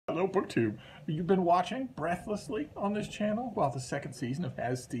BookTube. You've been watching breathlessly on this channel while the second season of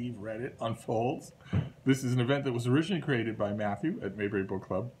Has Steve Read It unfolds. This is an event that was originally created by Matthew at Mayberry Book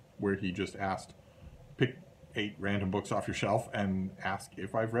Club, where he just asked, pick 8 random books off your shelf and ask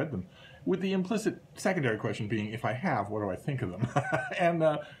if I've read them, with the implicit secondary question being, if I have, what do I think of them? And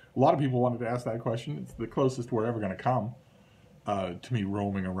a lot of people wanted to ask that question. It's the closest we're ever going to come to me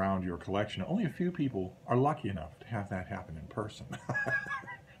roaming around your collection. Only a few people are lucky enough to have that happen in person.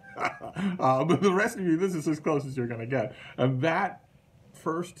 But the rest of you, this is as close as you're going to get. And that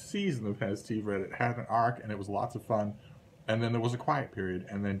first season of Has Steve Read It had an arc, and it was lots of fun. And then there was a quiet period,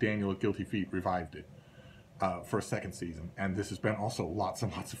 and then Daniel at Guilty Feet revived it for a second season. And this has been also lots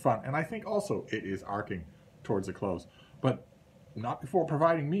and lots of fun. And I think also it is arcing towards a close. But not before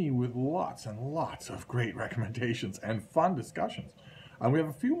providing me with lots and lots of great recommendations and fun discussions. And we have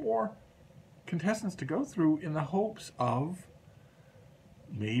a few more contestants to go through in the hopes of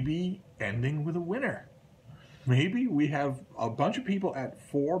maybe ending with a winner. Maybe we have a bunch of people at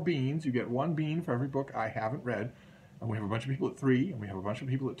 4 beans. You get 1 bean for every book I haven't read. And we have a bunch of people at 3, and we have a bunch of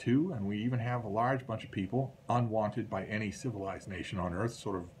people at 2, and we even have a large bunch of people unwanted by any civilized nation on earth,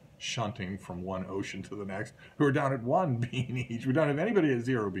 sort of shunting from one ocean to the next, who are down at 1 bean each. We don't have anybody at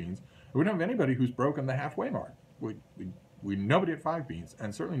 0 beans. We don't have anybody who's broken the halfway mark. We nobody at 5 beans,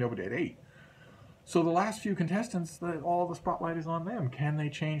 and certainly nobody at 8. So the last few contestants, all the spotlight is on them. Can they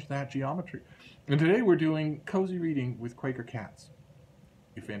change that geometry? And today we're doing Cozy Reading with Quaker Cats,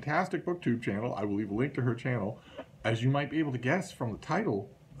 a fantastic BookTube channel. I will leave a link to her channel. As you might be able to guess from the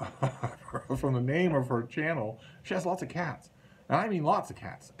title, from the name of her channel, she has lots of cats. And I mean lots of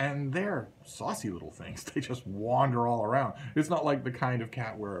cats. And they're saucy little things. They just wander all around. It's not like the kind of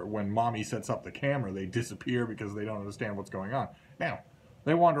cat where when mommy sets up the camera, they disappear because they don't understand what's going on. Now,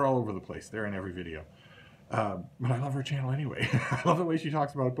 they wander all over the place. They're in every video. But I love her channel anyway. I love the way she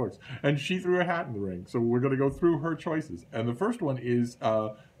talks about books. And she threw a hat in the ring. So we're going to go through her choices. And the first one is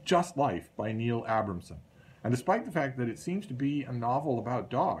Just Life by Neil Abramson. And despite the fact that it seems to be a novel about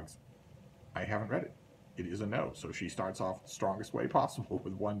dogs, I haven't read it. It is a no. So she starts off the strongest way possible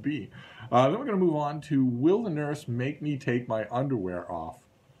with 1B. Then we're going to move on to Will the Nurse Make Me Take My Underwear Off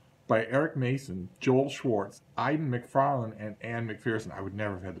by Eric Mason, Joel Schwartz, Aidan Macfarlane, and Anne McPherson. I would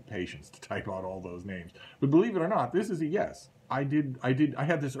never have had the patience to type out all those names. But believe it or not, this is a yes. I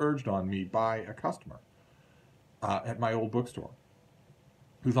had this urged on me by a customer at my old bookstore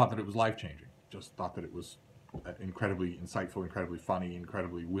who thought that it was life-changing. Just thought that it was incredibly insightful, incredibly funny,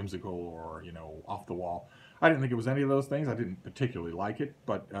 incredibly whimsical, or, you know, off the wall. I didn't think it was any of those things. I didn't particularly like it,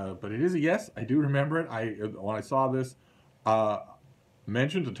 but it is a yes. I do remember it. When I saw this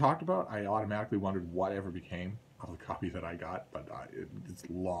mentioned and talked about, I automatically wondered whatever became of the copy that I got, but it's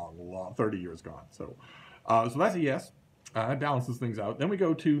long, 30 years gone. So that's a yes. That balances things out. Then we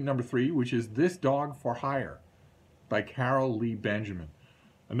go to number 3, which is This Dog for Hire by Carol Lea Benjamin.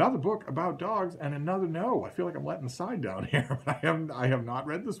 Another book about dogs, and another no. I feel like I'm letting the side down here, but I have not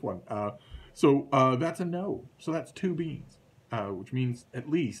read this one. So that's a no. So that's 2 beans, which means at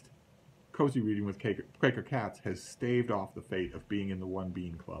least Cozy Reading with Quaker Cats has staved off the fate of being in the 1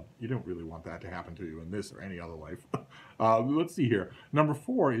 bean club. You don't really want that to happen to you in this or any other life. Let's see here. Number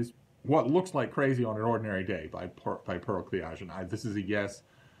 4 is What Looks Like Crazy on an Ordinary Day by Pearl Cleage, and this is a yes.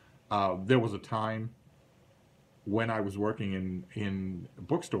 There was a time when I was working in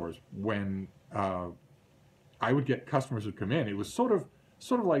bookstores, when I would get customers who'd come in, it was sort of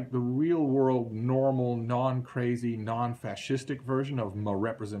like the real world, normal, non-crazy, non-fascistic version of my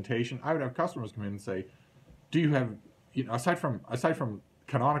representation. I would have customers come in and say, do you have, you know, aside from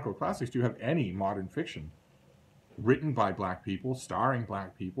canonical classics, do you have any modern fiction written by black people, starring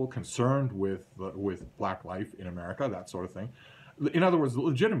black people, concerned with black life in America, that sort of thing? In other words, the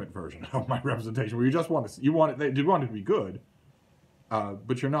legitimate version of my representation, where you just want it, they want it to be good,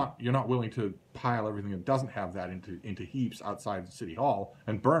 but you're not willing to pile everything that doesn't have that into heaps outside the city hall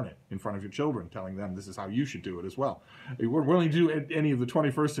and burn it in front of your children, telling them this is how you should do it as well. We're willing to do any of the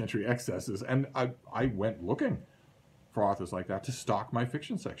 21st century excesses, and I went looking for authors like that to stock my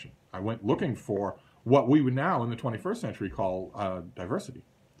fiction section. I went looking for what we would now in the 21st century call diversity.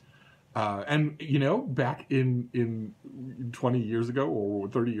 And, you know, back in 20 years ago or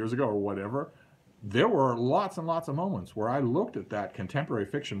 30 years ago or whatever, there were lots and lots of moments where I looked at that contemporary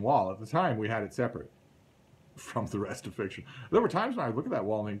fiction wall. At the time, we had it separate from the rest of fiction. There were times when I look at that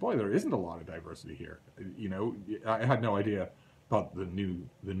wall and think, boy, there isn't a lot of diversity here. You know, I had no idea about the new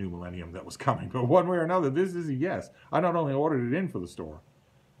millennium that was coming. But one way or another, this is a yes. I not only ordered it in for the store,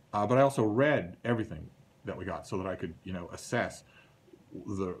 but I also read everything that we got so that I could, you know, assess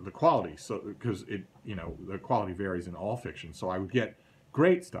the quality, so because it, you know, the quality varies in all fiction. So I would get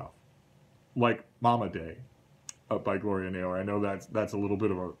great stuff like Mama Day by Gloria Naylor. I know that's a little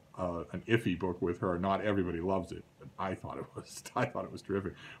bit of an iffy book with her. Not everybody loves it, but I thought it was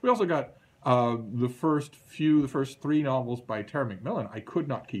terrific. We also got the first 3 novels by Terry McMillan I could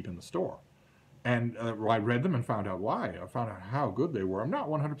not keep in the store. And I read them and found out why. I found out how good they were. I'm not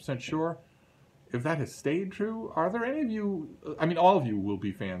 100% sure if that has stayed true. Are there any of you, I mean, all of you will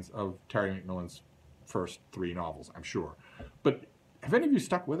be fans of Terry McMillan's first 3 novels, I'm sure. But have any of you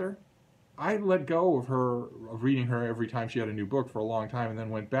stuck with her? I let go of reading her every time she had a new book for a long time, and then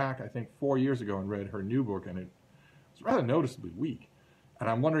went back, I think 4 years ago, and read her new book, and it was rather noticeably weak. And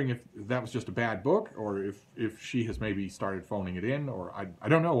I'm wondering if that was just a bad book, or if she has maybe started phoning it in, or I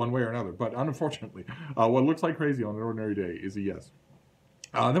don't know, one way or another. But unfortunately, What Looks Like Crazy on an Ordinary Day is a yes.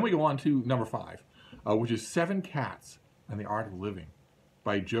 Then we go on to number 5, which is 7 Cats and the Art of Living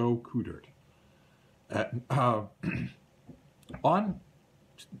by Jo Coudert. On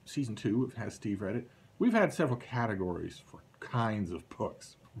season 2, has Steve read it, we've had several categories for kinds of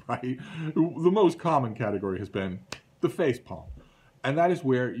books, right? The most common category has been the facepalm. And that is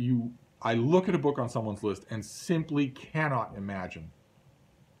where I look at a book on someone's list and simply cannot imagine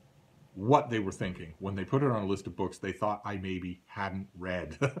what they were thinking when they put it on a list of books they thought I maybe hadn't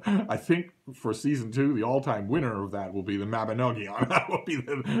read. I think for season 2, the all-time winner of that will be the Mabinogion. That will be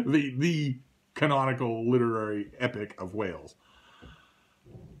the canonical literary epic of Wales.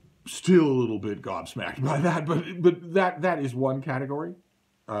 Still a little bit gobsmacked by that, but that is one category,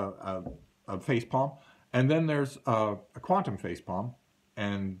 a facepalm. And then there's a quantum facepalm,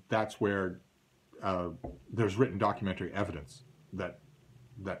 and that's where there's written documentary evidence that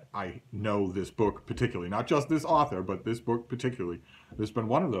I know this book particularly, not just this author, but this book particularly. There's been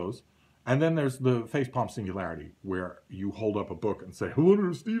one of those. And then there's the facepalm singularity, where you hold up a book and say, I wonder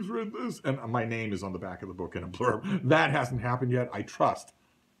if Steve's read this, and my name is on the back of the book in a blurb. That hasn't happened yet. I trust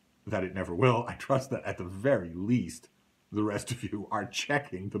that it never will. I trust that at the very least, the rest of you are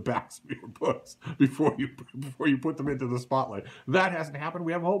checking the backs of your books before you put them into the spotlight. That hasn't happened.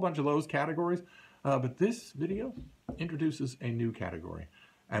 We have a whole bunch of those categories, but this video introduces a new category,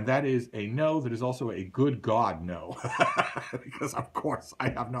 and that is a no that is also a good God no, because of course I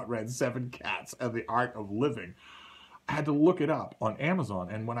have not read 7 Cats and the Art of Living. I had to look it up on Amazon,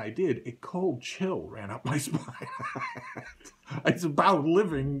 and when I did, a cold chill ran up my spine. It's about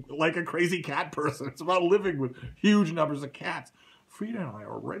living like a crazy cat person. It's about living with huge numbers of cats. Frida and I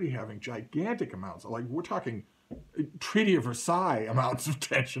are already having gigantic amounts. Like, we're talking Treaty of Versailles amounts of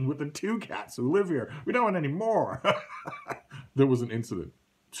tension with the 2 cats who live here. We don't want any more. There was an incident.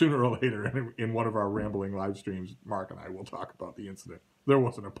 Sooner or later, in one of our rambling live streams, Mark and I will talk about the incident. There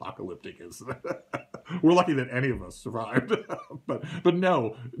was an apocalyptic incident. We're lucky that any of us survived. but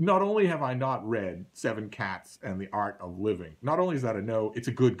no, not only have I not read 7 Cats and the Art of Living, not only is that a no, it's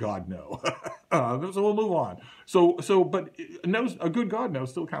a good God no. So we'll move on. But a good God no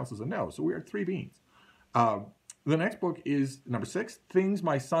still counts as a no. So we are 3 beans. The next book is number 6, Things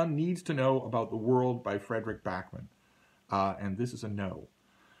My Son Needs to Know About the World by Fredrik Backman. And this is a no.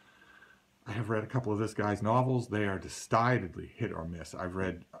 I have read a couple of this guy's novels. They are decidedly hit or miss. I've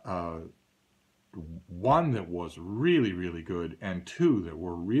read 1 that was really, really good and 2 that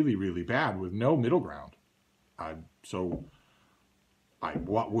were really, really bad with no middle ground.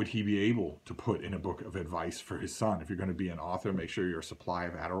 What would he be able to put in a book of advice for his son? If you're going to be an author, make sure your supply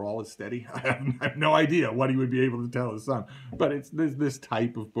of Adderall is steady. I have no idea what he would be able to tell his son. But it's this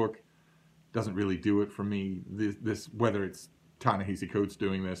type of book doesn't really do it for me. This whether it's Ta-Nehisi Coates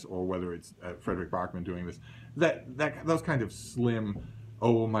doing this, or whether it's Fredrik Backman doing this, those kind of slim,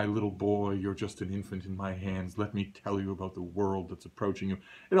 oh, my little boy, you're just an infant in my hands, let me tell you about the world that's approaching you.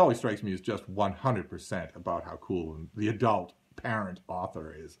 It always strikes me as just 100% about how cool the adult parent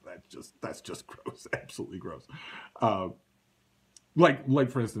author is. That's just gross, absolutely gross. Like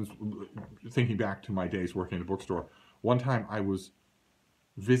for instance, thinking back to my days working in a bookstore, one time I was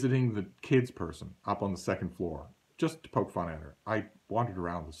visiting the kids person up on the 2nd floor, just to poke fun at her. I wandered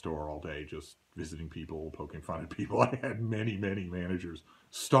around the store all day, just visiting people, poking fun at people. I had many, many managers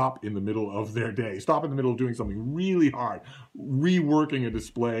stop in the middle of their day, stop in the middle of doing something really hard, reworking a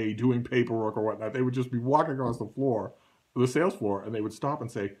display, doing paperwork or whatnot. They would just be walking across the floor, the sales floor, and they would stop and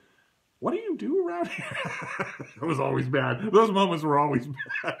say, what do you do around here? It was always bad. Those moments were always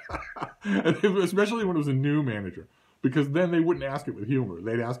bad. Especially when it was a new manager, because then they wouldn't ask it with humor.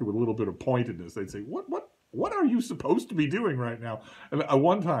 They'd ask it with a little bit of pointedness. They'd say, what are you supposed to be doing right now? And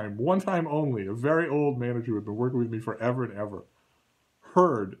one time only, a very old manager who had been working with me forever and ever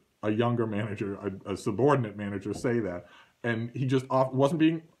heard a younger manager, a subordinate manager, say that. And he just wasn't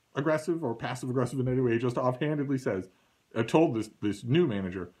being aggressive or passive-aggressive in any way. He just offhandedly told this new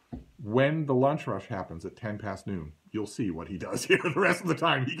manager, When the lunch rush happens at 10 past noon, you'll see what he does here. The rest of the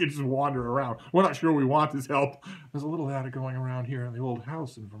time, he can just wander around. We're not sure we want his help. There's a little adder going around here in the old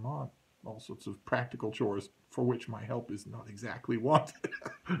house in Vermont. All sorts of practical chores for which my help is not exactly wanted.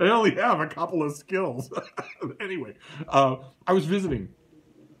 I only have a couple of skills. Anyway, I was visiting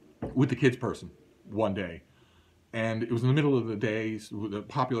with the kids person one day. And it was in the middle of the day, the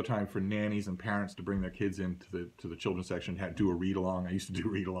popular time for nannies and parents to bring their kids into the children's section, do a read-along. I used to do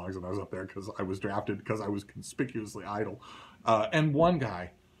read-alongs when I was up there because I was drafted because I was conspicuously idle. And one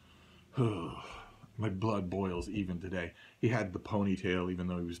guy, my blood boils even today. He had the ponytail even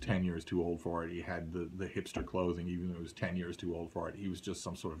though he was 10 years too old for it. He had the hipster clothing even though he was 10 years too old for it. He was just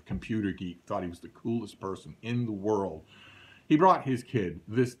some sort of computer geek, thought he was the coolest person in the world. He brought his kid,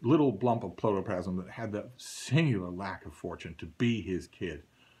 this little lump of protoplasm that had the singular lack of fortune to be his kid,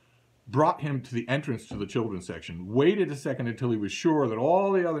 brought him to the entrance to the children's section, waited a second until he was sure that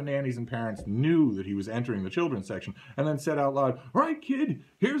all the other nannies and parents knew that he was entering the children's section, and then said out loud, "All right, kid,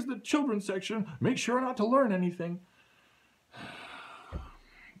 here's the children's section. Make sure not to learn anything."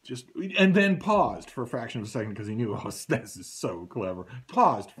 And then paused for a fraction of a second because he knew, oh, this is so clever.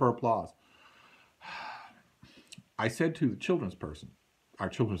 Paused for applause. I said to the children's person, our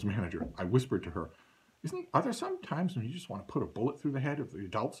children's manager, I whispered to her, are there some times when you just want to put a bullet through the head of the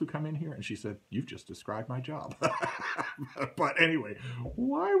adults who come in here? And she said, you've just described my job. But anyway,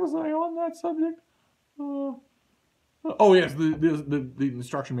 why was I on that subject? Oh yes, the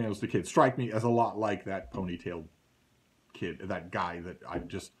instruction manuals to kids strike me as a lot like that ponytailed kid, that guy that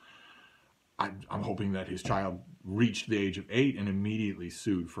I'm hoping that his child reached the age of 8 and immediately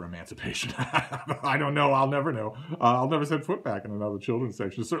sued for emancipation. I don't know. I'll never know. I'll never set foot back in another children's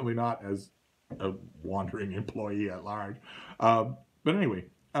section. Certainly not as a wandering employee at large. But anyway,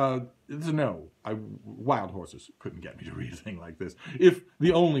 it's a no. Wild horses couldn't get me to read a thing like this. If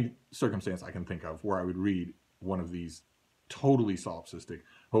the only circumstance I can think of where I would read one of these totally solipsistic,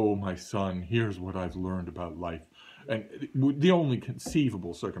 oh, my son, here's what I've learned about life. And the only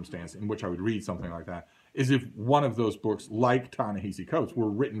conceivable circumstance in which I would read something like that is if one of those books, like Ta-Nehisi Coates, were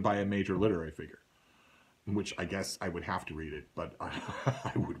written by a major literary figure, in which I guess I would have to read it, but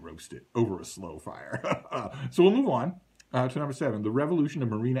I would roast it over a slow fire. So we'll move on to number 7, The Revolution of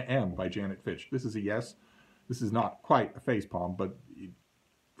Marina M. by Janet Fitch. This is a yes. This is not quite a facepalm, but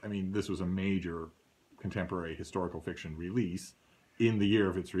I mean, this was a major contemporary historical fiction release. In the year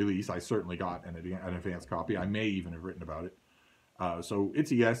of its release, I certainly got an advanced copy. I may even have written about it. So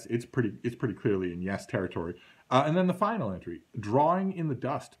it's a yes. It's pretty clearly in yes territory. And then the final entry, Drawing in the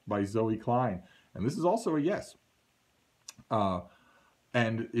Dust by Zoe Klein. And this is also a yes.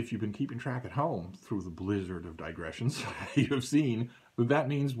 And if you've been keeping track at home through the blizzard of digressions, you have seen that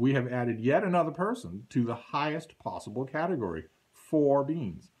means we have added yet another person to the highest possible category, 4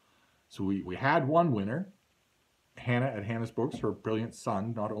 beans. So we had one winner. Hannah at Hannah's Books, her brilliant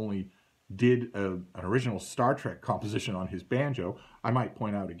son, not only did an original Star Trek composition on his banjo. I might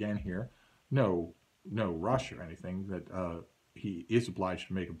point out again here, no rush or anything, that he is obliged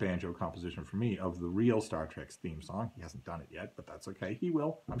to make a banjo composition for me of the real Star Trek's theme song. He hasn't done it yet, but that's okay. He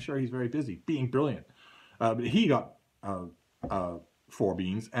will. I'm sure he's very busy, being brilliant. But he got 4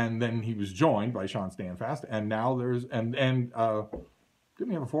 beans, and then he was joined by Sean Stanfast, and now there's, didn't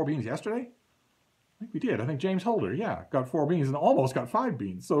we have a 4 beans yesterday? I think we did. I think James Holder, yeah, got 4 beans and almost got 5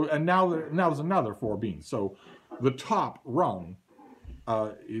 beans. So, and now there's another 4 beans. So the top rung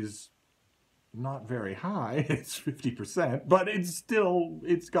is not very high. It's 50%, but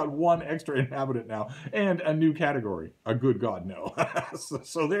it's got 1 extra inhabitant now and a new category. A good God, no.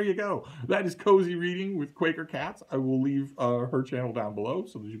 So there you go. That is Cozy Reading with Quaker Cats. I will leave her channel down below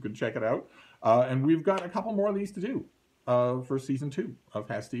so that you can check it out. And we've got a couple more of these to do for season 2 of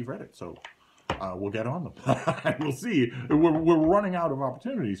Has Steve Read It? So we'll get on them. We'll see. We're running out of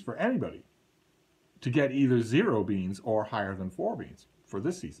opportunities for anybody to get either 0 beans or higher than 4 beans for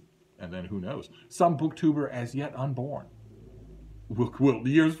this season. And then who knows? Some booktuber as yet unborn will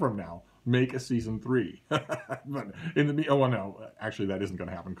years from now make a season 3. But in the oh no, actually that isn't going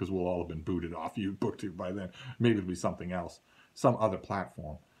to happen because we'll all have been booted off booktube by then. Maybe it'll be something else, some other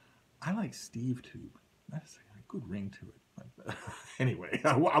platform. I like SteveTube. That's a good ring to it. Anyway,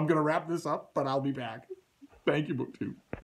 I'm going to wrap this up, but I'll be back. Thank you, BookTube.